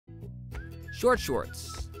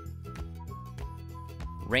GreenShortz.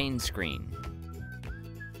 Rain screen.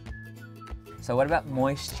 So what about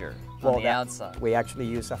moisture on the outside? We actually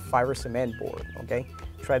use a fiber cement board, okay?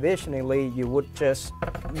 Traditionally, you would just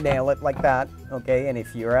nail it like that, okay? And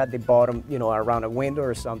if you're at the bottom, you know, around a window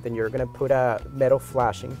or something, you're gonna put a metal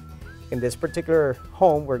flashing. In this particular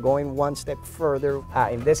home, we're going one step further.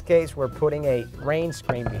 In this case, we're putting a rain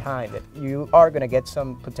screen behind it. You are gonna get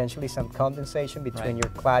potentially some condensation between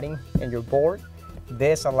your cladding and your board.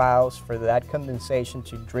 This allows for that condensation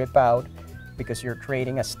to drip out because you're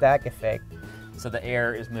creating a stack effect. So the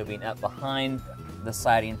air is moving up behind the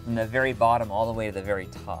siding from the very bottom all the way to the very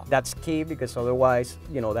top. That's key because otherwise,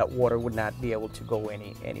 you know, that water would not be able to go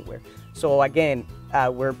anywhere. So again,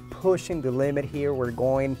 we're pushing the limit here. We're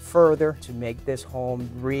going further to make this home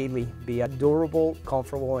really be durable,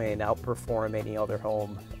 comfortable, and outperform any other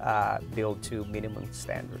home built to minimum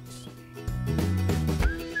standards.